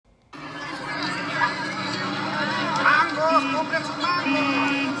Hey,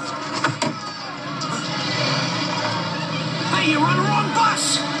 you're on the wrong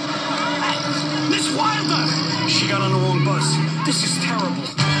bus! Miss Wilder! She got on the wrong bus. This is terrible.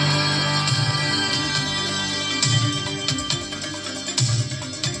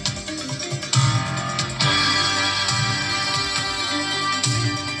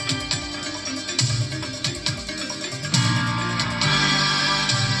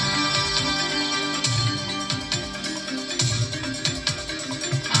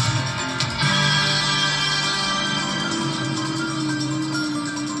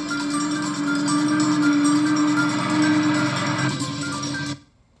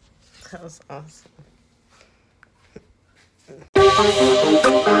 That was awesome.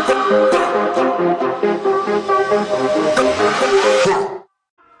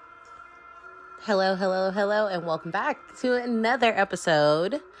 Hello, and welcome back to another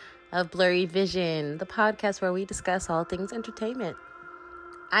episode of Blurry Vision, the podcast where we discuss all things entertainment.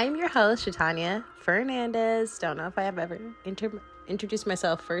 I'm your host, Shatanya Fernandez. Don't know if I have ever introduced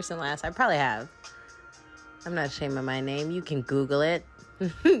myself first and last. I probably have. I'm not ashamed of my name. You can Google it.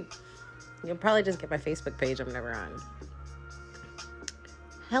 You'll probably just get my Facebook page. I'm never on.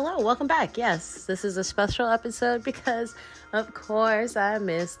 Hello, welcome back. Yes, this is a special episode because, of course, I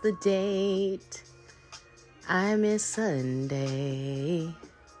missed the date. I miss Sunday.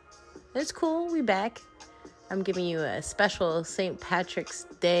 It's cool. We back. I'm giving you a special St. Patrick's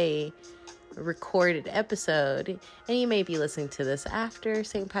Day recorded episode. And you may be listening to this after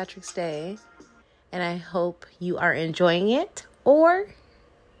St. Patrick's Day. And I hope you are enjoying it, or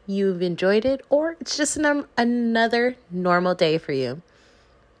you've enjoyed it, or it's just another normal day for you.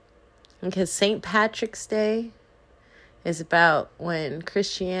 Because St. Patrick's Day is about when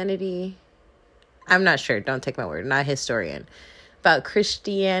Christianity, I'm not sure, don't take my word, not a historian, about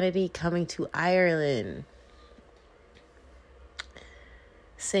Christianity coming to Ireland.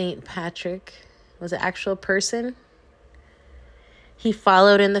 St. Patrick was an actual person. He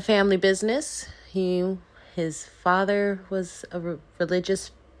followed in the family business. His father was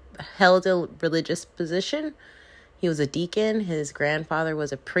held a religious position. He was a deacon. His grandfather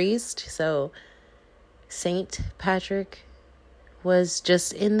was a priest. So Saint Patrick was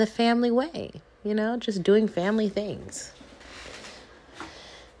just in the family way, just doing family things.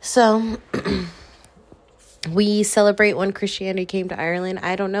 So we celebrate when Christianity came to Ireland.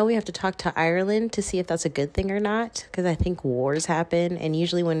 I don't know. We have to talk to Ireland to see if that's a good thing or not, because I think wars happen. And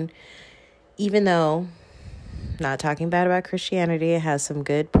usually even though, not talking bad about Christianity, it has some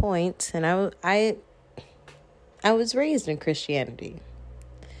good points. And I was raised in Christianity.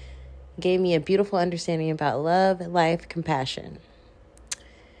 It gave me a beautiful understanding about love, life, compassion.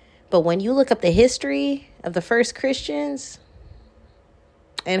 But when you look up the history of the first Christians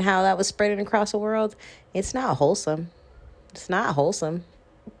and how that was spreading across the world, it's not wholesome. It's not wholesome.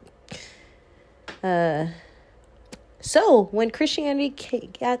 So when Christianity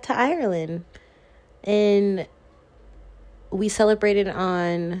got to Ireland, and we celebrated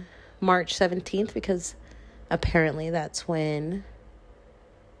on March 17th because apparently that's when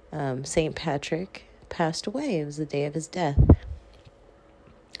St. Patrick passed away. It was the day of his death.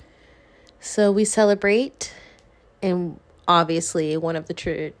 So we celebrate, and obviously one of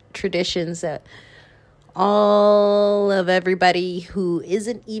the traditions that all of everybody who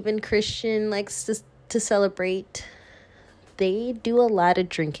isn't even Christian likes to celebrate, they do a lot of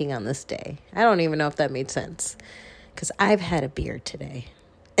drinking on this day. I don't even know if that made sense, because I've had a beer today.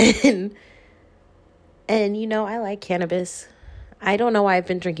 And I like cannabis. I don't know why I've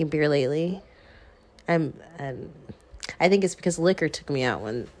been drinking beer lately. I think it's because liquor took me out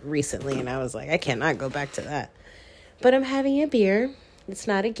recently, and I was like, I cannot go back to that. But I'm having a beer. It's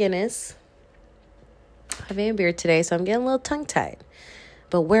not a Guinness. I'm having a beer today, so I'm getting a little tongue-tied.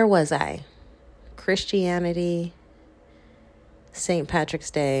 But where was I? Christianity, St.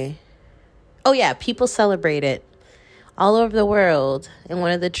 Patrick's Day. Oh yeah, people celebrate it all over the world. And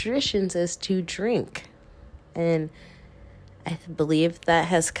one of the traditions is to drink. And I believe that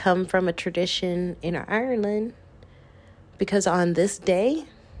has come from a tradition in Ireland, because on this day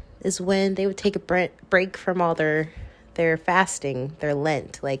is when they would take a break from all their fasting, their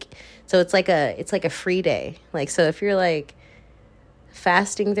Lent. So it's like a free day. So if you're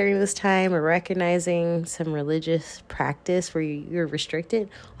fasting during this time or recognizing some religious practice where you're restricted,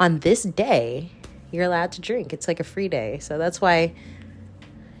 on this day you're allowed to drink. It's like a free day. So that's why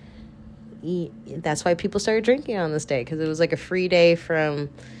people started drinking on this day, because it was like a free day from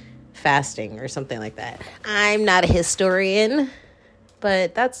fasting or something like that. I'm not a historian,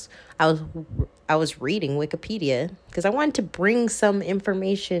 but I I was reading Wikipedia because I wanted to bring some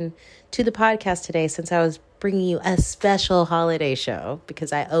information to the podcast today since I was bringing you a special holiday show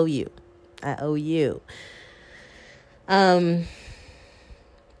because I owe you.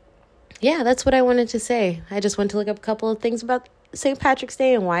 Yeah, that's what I wanted to say. I just wanted to look up a couple of things about St. Patrick's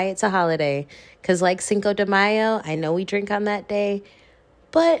Day and why it's a holiday. Because like Cinco de Mayo, I know we drink on that day,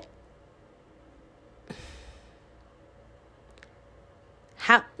 but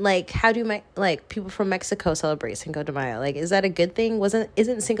how do people from Mexico celebrate Cinco de Mayo? Like, is that a good thing?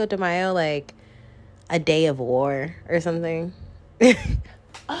 Isn't Cinco de Mayo like a day of war or something?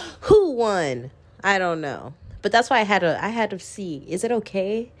 Who won? I don't know. But that's why I had to see, is it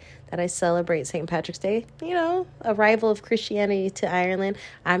okay that I celebrate St. Patrick's Day? You know, arrival of Christianity to Ireland.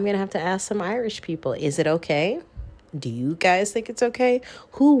 I'm going to have to ask some Irish people, is it okay? Do you guys think it's okay?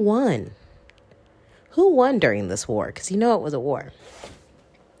 Who won? Who won during this war? Because you know it was a war.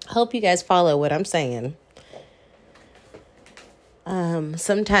 Hope you guys follow what I'm saying.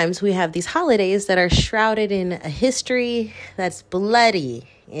 Sometimes we have these holidays that are shrouded in a history that's bloody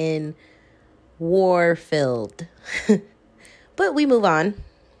and war-filled. But we move on.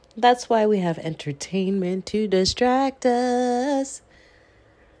 That's why we have entertainment to distract us.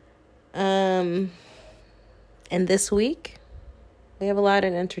 And this week, we have a lot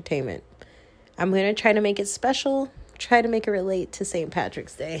of entertainment. I'm going to try to make it special, try to make it relate to St.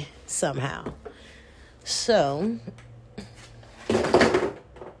 Patrick's Day somehow. So,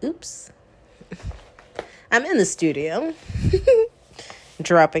 oops. I'm in the studio,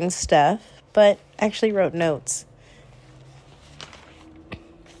 dropping stuff, but actually wrote notes.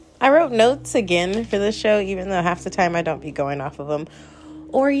 I wrote notes again for this show, even though half the time I don't be going off of them.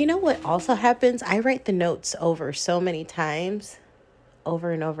 Or you know what also happens? I write the notes over so many times,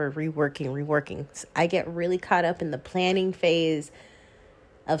 over and over, reworking. I get really caught up in the planning phase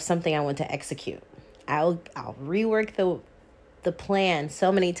of something I want to execute. I'll rework the plan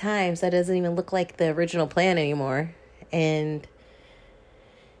so many times that it doesn't even look like the original plan anymore. And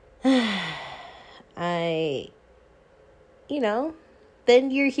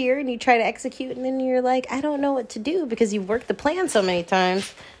then you're here and you try to execute and then you're like, I don't know what to do because you've worked the plan so many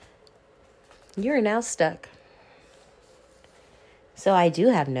times. You're now stuck. So I do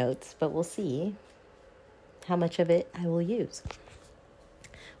have notes, but we'll see how much of it I will use.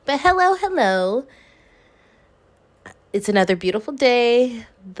 But hello. It's another beautiful day.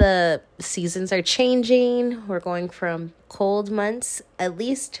 The seasons are changing. We're going from cold months, at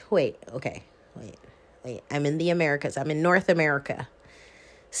least. Wait. I'm in the Americas. I'm in North America.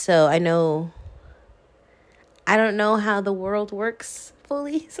 So I don't know how the world works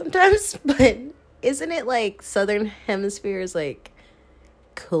fully sometimes, but isn't it like Southern Hemisphere is like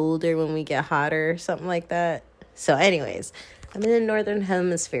colder when we get hotter, something like that? So anyways, I'm in the Northern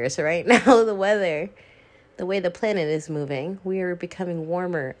Hemisphere. So right now the weather, the way the planet is moving, we are becoming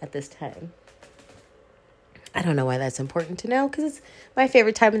warmer at this time. I don't know why that's important to know because it's my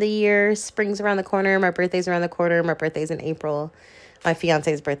favorite time of the year. Spring's around the corner. My birthday's around the corner. My birthday's in April. My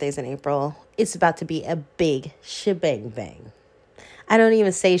fiance's birthday's in April. It's about to be a big shebang bang. I don't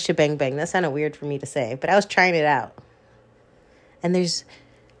even say shebang bang. That sounded weird for me to say, but I was trying it out. And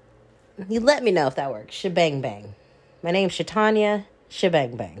you let me know if that works. Shebang bang. My name's Shatanya.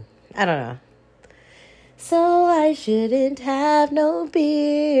 Shebang bang. I don't know. So I shouldn't have no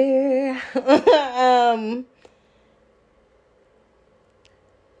beer.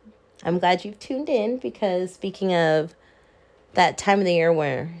 I'm glad you've tuned in because speaking of that time of the year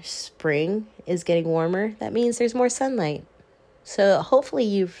where spring is getting warmer, that means there's more sunlight. So hopefully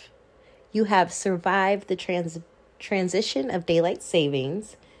you have survived the transition of daylight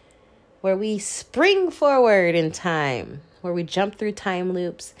savings where we spring forward in time, where we jump through time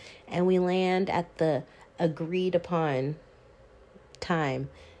loops and we land at the agreed upon time.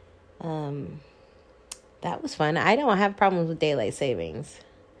 That was fun. I don't have problems with daylight savings.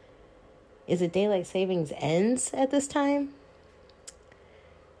 Is it daylight savings ends at this time?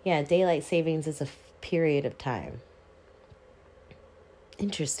 Yeah, daylight savings is a period of time.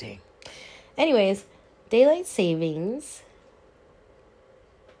 Interesting. Anyways, daylight savings.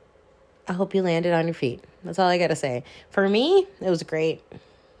 I hope you landed on your feet. That's all I got to say. For me, it was great.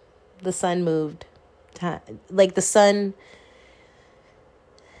 The sun moved. Like the sun,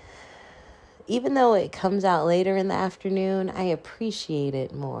 even though it comes out later in the afternoon, I appreciate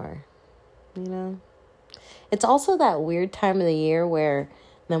it more. You know? It's also that weird time of the year where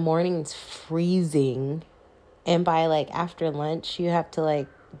the morning's freezing and by like after lunch you have to like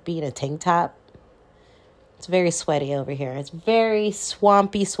be in a tank top. It's very sweaty over here. It's very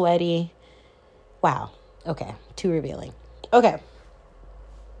swampy, sweaty. Wow. Okay. Too revealing. Okay.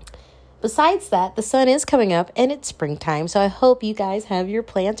 besides that, the sun is coming up and it's springtime. So I hope you guys have your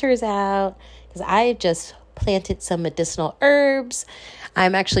planters out, because I just planted some medicinal herbs.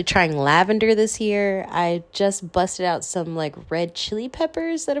 I'm actually trying lavender this year. I just busted out some like red chili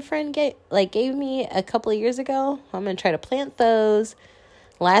peppers that a friend gave me a couple of years ago. I'm going to try to plant those.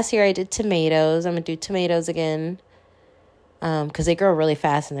 Last year I did tomatoes. I'm going to do tomatoes again. Because they grow really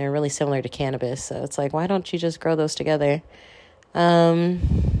fast and they're really similar to cannabis. So it's like, why don't you just grow those together? I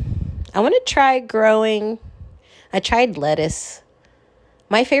want to try growing. I tried lettuce.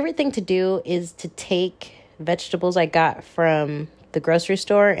 My favorite thing to do is to take vegetables I got from the grocery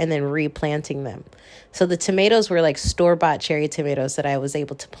store and then replanting them. So the tomatoes were like store-bought cherry tomatoes that I was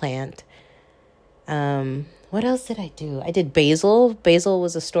able to plant. What else did I do? I did basil. Basil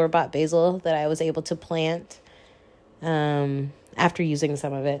was a store-bought basil that I was able to plant after using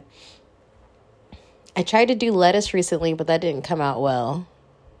some of it. I tried to do lettuce recently, but that didn't come out well.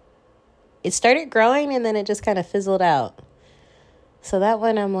 It started growing and then it just kind of fizzled out. So that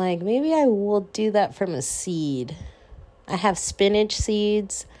one, I'm like, maybe I will do that from a seed. I have spinach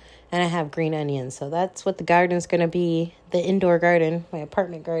seeds and I have green onions. So that's what the garden's going to be, the indoor garden, my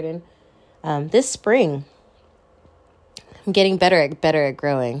apartment garden. This spring, I'm getting better at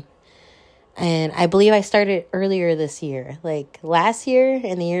growing. And I believe I started earlier this year. Like last year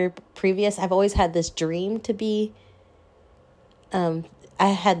and the year previous, I've always had this dream to be, I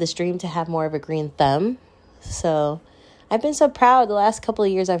had this dream to have more of a green thumb. So I've been so proud. The last couple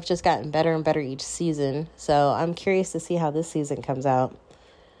of years, I've just gotten better and better each season. So I'm curious to see how this season comes out.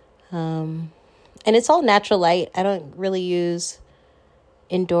 And it's all natural light. I don't really use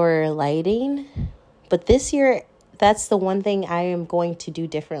indoor lighting. But this year, that's the one thing I am going to do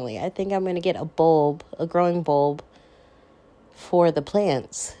differently. I think I'm going to get a growing bulb for the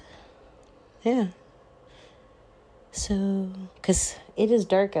plants. Yeah. So, because it is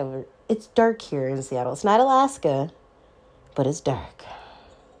dark it's dark here in Seattle. It's not Alaska, but it's dark.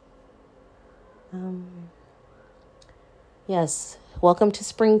 Yes, welcome to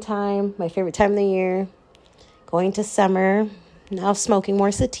springtime, my favorite time of the year. Going to summer, now smoking more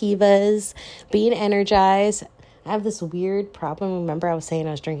sativas, being energized. I have this weird problem. Remember I was saying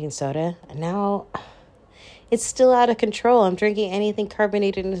I was drinking soda? And now it's still out of control. I'm drinking anything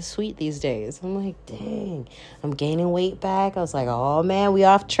carbonated and sweet these days. I'm like, dang, I'm gaining weight back. I was like, oh man, we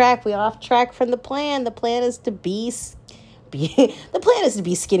off track. We off track from the plan. The plan is to be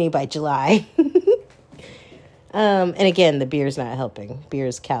skinny by July. And again, the beer's not helping.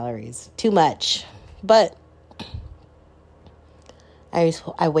 Beer's calories. Too much. But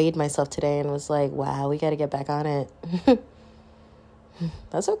I weighed myself today and was like, wow, we got to get back on it.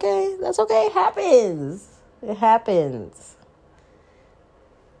 That's okay. That's okay. It happens. It happens.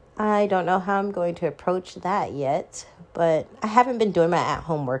 I don't know how I'm going to approach that yet, but I haven't been doing my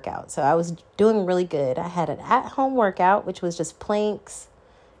at-home workout. So I was doing really good. I had an at-home workout, which was just planks.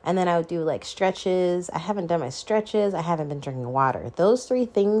 And then I would do like stretches. I haven't done my stretches. I haven't been drinking water. Those 3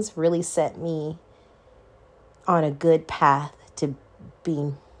 things really set me on a good path to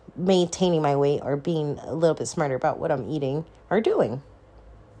maintaining my weight or being a little bit smarter about what I'm eating or doing.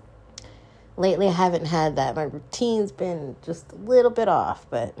 Lately, I haven't had that. My routine's been just a little bit off,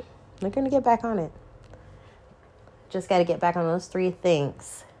 but I'm going to get back on it. Just got to get back on those 3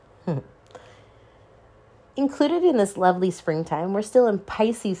 things. Included in this lovely springtime, we're still in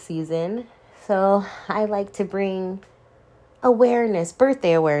Pisces season. So I like to bring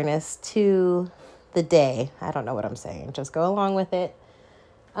birthday awareness to the day. I don't know what I'm saying. Just go along with it.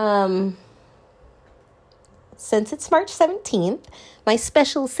 Since it's March 17th, my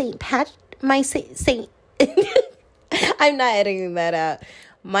special I'm not editing that out.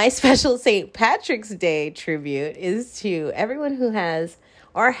 My special St. Patrick's Day tribute is to everyone who has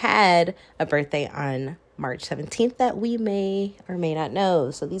or had a birthday on March 17th that we may or may not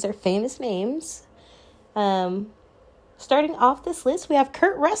know. So these are famous names. Starting off this list, we have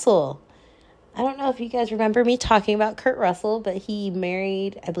Kurt Russell. I don't know if you guys remember me talking about Kurt Russell, but I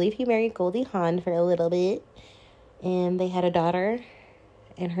believe he married Goldie Hawn for a little bit. And they had a daughter,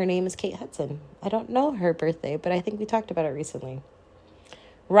 and her name is Kate Hudson. I don't know her birthday, but I think we talked about it recently.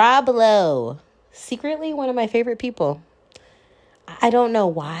 Rob Lowe, secretly one of my favorite people. I don't know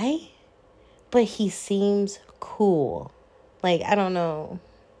why, but he seems cool. Like, I don't know.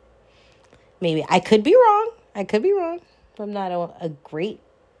 Maybe I could be wrong. I'm not a great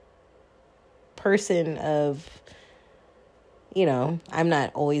person of, I'm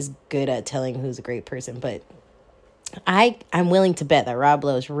not always good at telling who's a great person, but I'm willing to bet that Rob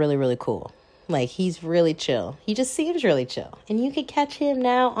Lowe is really, really cool. Like, he's really chill. He just seems really chill. And you can catch him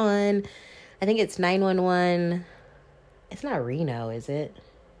now on, I think it's 911. It's not Reno, is it?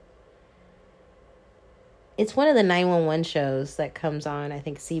 It's one of the 911 shows that comes on, I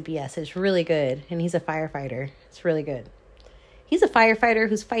think, CBS. It's really good. And he's a firefighter. It's really good. He's a firefighter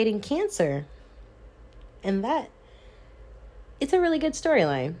who's fighting cancer. And it's a really good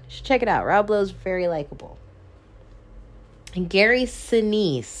storyline. You should check it out. Rob Lowe's very likable. And Gary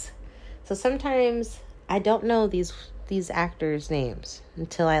Sinise. So sometimes I don't know these actors' names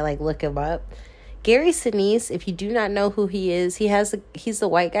until I look him up. Gary Sinise, if you do not know who he is, he's the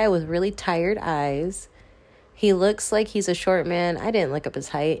white guy with really tired eyes. He looks like he's a short man. I didn't look up his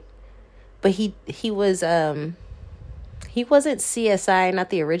height. But he wasn't CSI, not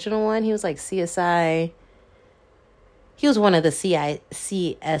the original one. He was like CSI. He was one of the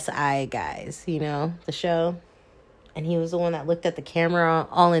CSI guys, the show. And he was the one that looked at the camera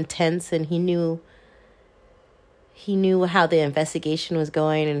all intense, and he knew how the investigation was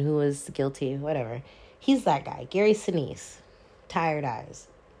going and who was guilty, whatever. He's that guy, Gary Sinise. Tired eyes.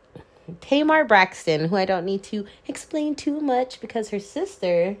 Tamar Braxton, who I don't need to explain too much because her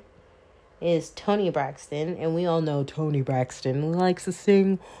sister is Toni Braxton, and we all know Toni Braxton likes to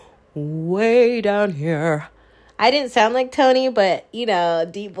sing way down here. I didn't sound like Toni, but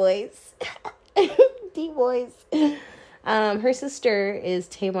deep voice. Deep voice. Her sister is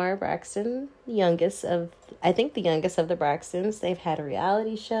Tamar Braxton, the youngest of the Braxtons. They've had a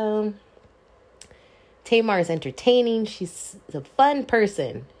reality show. Tamar is entertaining. She's a fun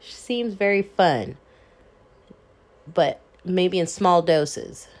person. She seems very fun, but maybe in small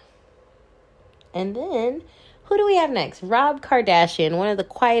doses. And then, who do we have next? Rob Kardashian, one of the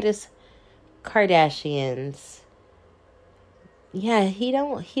quietest Kardashians. Yeah, he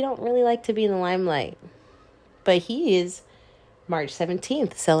don't really like to be in the limelight. But he is March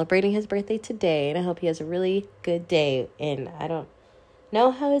 17th, celebrating his birthday today. And I hope he has a really good day. And I don't know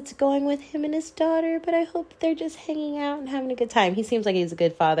how it's going with him and his daughter, but I hope they're just hanging out and having a good time. He seems like he's a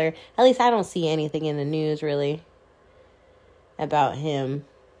good father. At least I don't see anything in the news, really, about him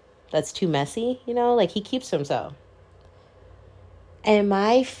that's too messy, he keeps to himself. And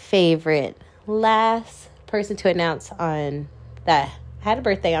my favorite, last person to announce on that had a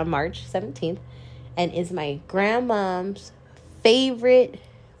birthday on March 17th and is my grandmom's favorite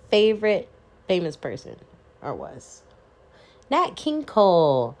famous person, or was. Nat King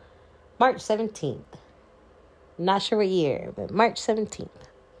Cole, March 17th. Not sure what year, but March 17th.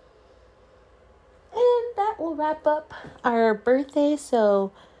 And that will wrap up our birthday.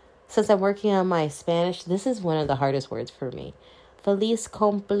 So since I'm working on my Spanish, this is one of the hardest words for me. Feliz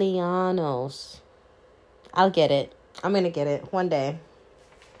cumpleaños. I'll get it. I'm going to get it one day.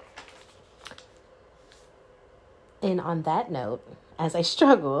 And on that note, as I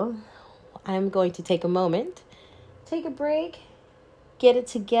struggle, I'm going to take a moment, take a break, get it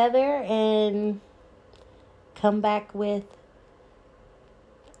together, and come back with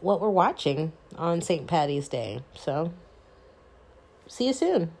what we're watching on St. Paddy's Day. So, see you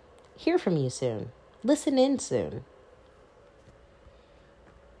soon. Hear from you soon. Listen in soon.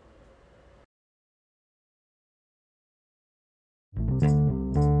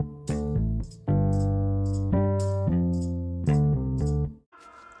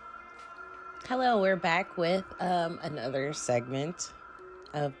 Hello, we're back with another segment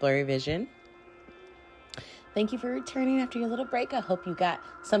of Blurry Vision. Thank you for returning after your little break. I hope you got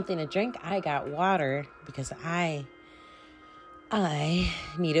something to drink. I got water because I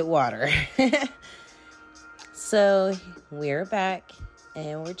needed water. So we're back,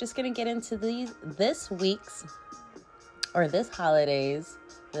 and we're just going to get into this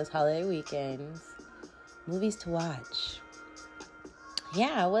holiday weekend's movies to watch.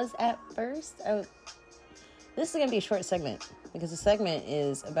 Yeah, I was at first. This is going to be a short segment because the segment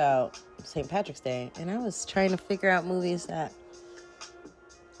is about St. Patrick's Day. And I was trying to figure out movies that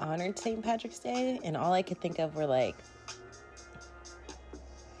honored St. Patrick's Day. And all I could think of were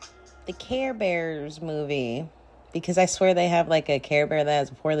the Care Bears movie. Because I swear they have a Care Bear that has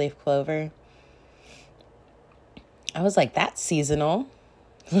a 4-leaf clover. I was like, that's seasonal.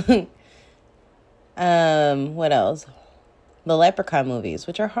 What else? The Leprechaun movies,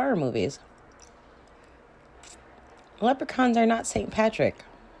 which are horror movies. Leprechauns are not St. Patrick.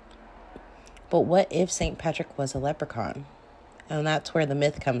 But what if St. Patrick was a leprechaun? And that's where the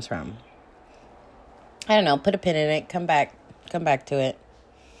myth comes from. I don't know. Put a pin in it. Come back to it.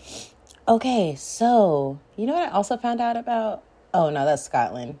 Okay, so, you know what I also found out about? Oh, no, that's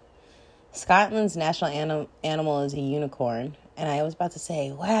Scotland. Scotland's national animal is a unicorn. And I was about to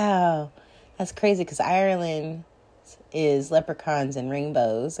say, wow, that's crazy because Ireland is leprechauns and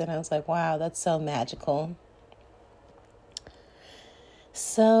rainbows. And I was like, wow, that's so magical.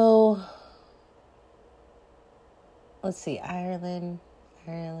 So, let's see, Ireland.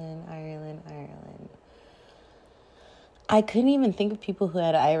 I couldn't even think of people who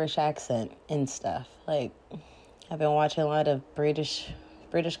had an Irish accent and stuff. Like, I've been watching a lot of British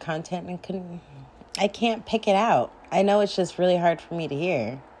content and I can't pick it out. I know it's just really hard for me to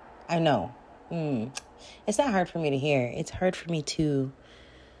hear. I know. It's not hard for me to hear. It's hard for me to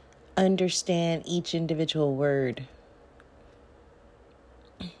understand each individual word.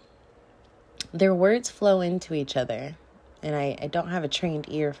 Their words flow into each other, and I don't have a trained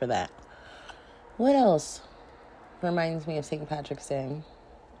ear for that. What else reminds me of St. Patrick's Day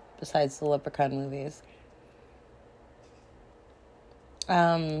besides the Leprechaun movies?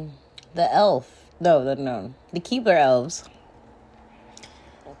 The elf. No. The Keebler elves.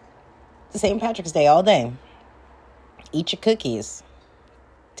 St. Patrick's Day all day. Eat your cookies.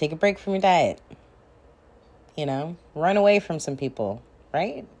 Take a break from your diet. You know, run away from some people,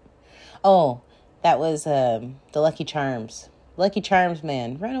 right? Oh, that was the Lucky Charms. Lucky Charms,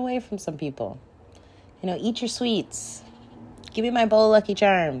 man. Run away from some people. You know, eat your sweets. Give me my bowl of Lucky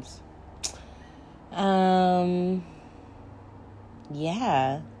Charms.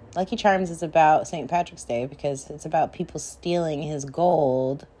 Yeah. Lucky Charms is about St. Patrick's Day because it's about people stealing his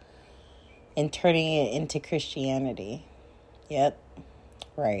gold and turning it into Christianity. Yep.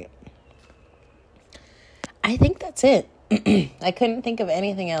 Right. I think that's it. I couldn't think of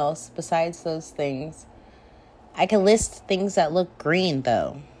anything else besides those things. I can list things that look green,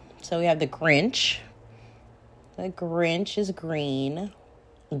 though. So we have the Grinch. The Grinch is green.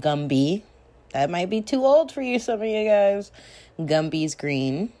 Gumby. That might be too old for you, some of you guys. Gumby's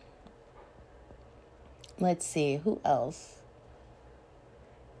green. Let's see. Who else?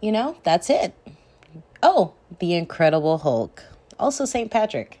 You know, that's it. Oh, the Incredible Hulk. Also St.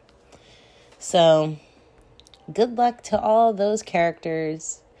 Patrick. So, good luck to all those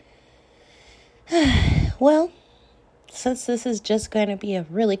characters. Well, since this is just going to be a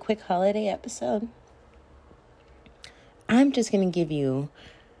really quick holiday episode, I'm just going to give you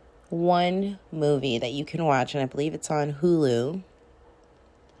one movie that you can watch, and I believe it's on Hulu,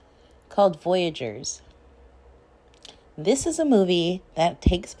 called Voyagers. This is a movie that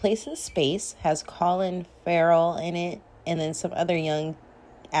takes place in space, has Colin Farrell in it, and then some other young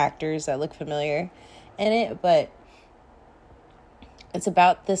actors that look familiar in it, but it's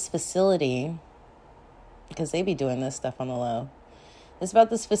about this facility, because they be doing this stuff on the low. It's about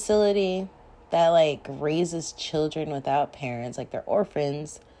this facility that, like, raises children without parents, like they're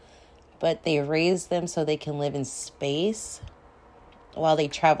orphans, but they raise them so they can live in space while they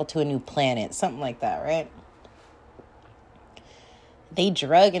travel to a new planet, something like that, right? They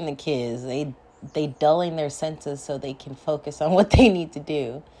drugging the kids. They dulling their senses so they can focus on what they need to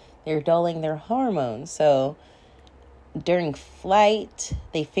do. They're dulling their hormones. So during flight,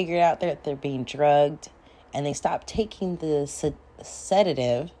 they figured out that they're being drugged, and they stopped taking the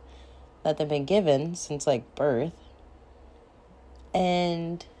sedative that they've been given since, like, birth.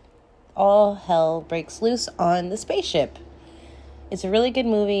 And all hell breaks loose on the spaceship. It's a really good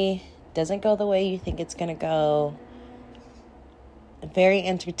movie. Doesn't go the way you think it's going to go. Very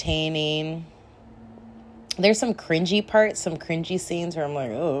entertaining. There's some cringy parts, some cringy scenes where I'm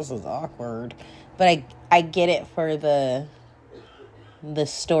like, oh, this is awkward. But I get it for the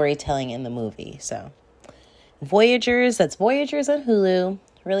storytelling in the movie. So, Voyagers, that's Voyagers on Hulu.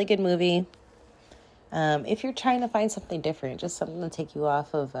 Really good movie. If you're trying to find something different, just something to take you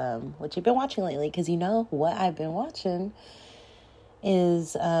off of what you've been watching lately, because you know what I've been watching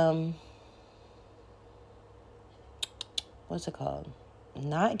is, what's it called?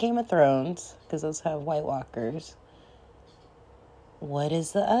 Not Game of Thrones, because those have White Walkers. What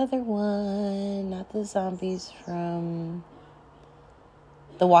is the other one? Not the zombies from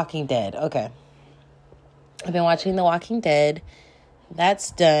The Walking Dead. Okay. I've been watching The Walking Dead.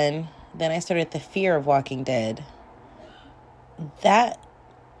 That's done. Then I started The Fear of Walking Dead. That,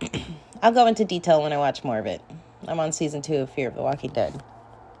 I'll go into detail when I watch more of it. I'm on season 2 of Fear of the Walking Dead,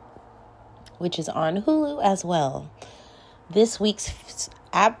 which is on Hulu as well. This week's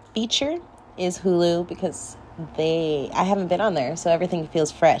app feature is Hulu because I haven't been on there, so everything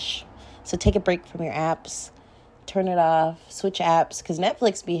feels fresh. So take a break from your apps, turn it off, switch apps, because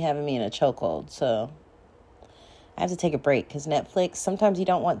Netflix be having me in a chokehold, so I have to take a break, because Netflix, sometimes you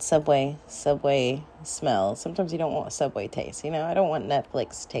don't want Subway smell. Sometimes you don't want Subway taste, you know? I don't want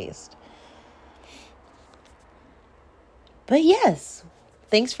Netflix taste. But yes,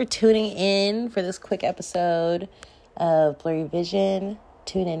 thanks for tuning in for this quick episode of Blurry Vision.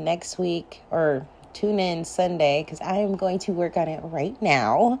 Tune in next week, or tune in Sunday, because I am going to work on it right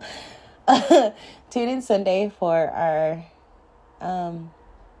now. Tune in Sunday for our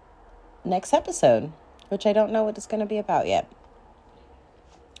next episode, which I don't know what it's going to be about yet.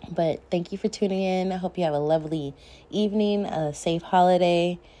 But thank you for tuning in. I hope you have a lovely evening, a safe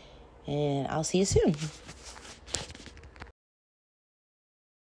holiday, and I'll see you soon.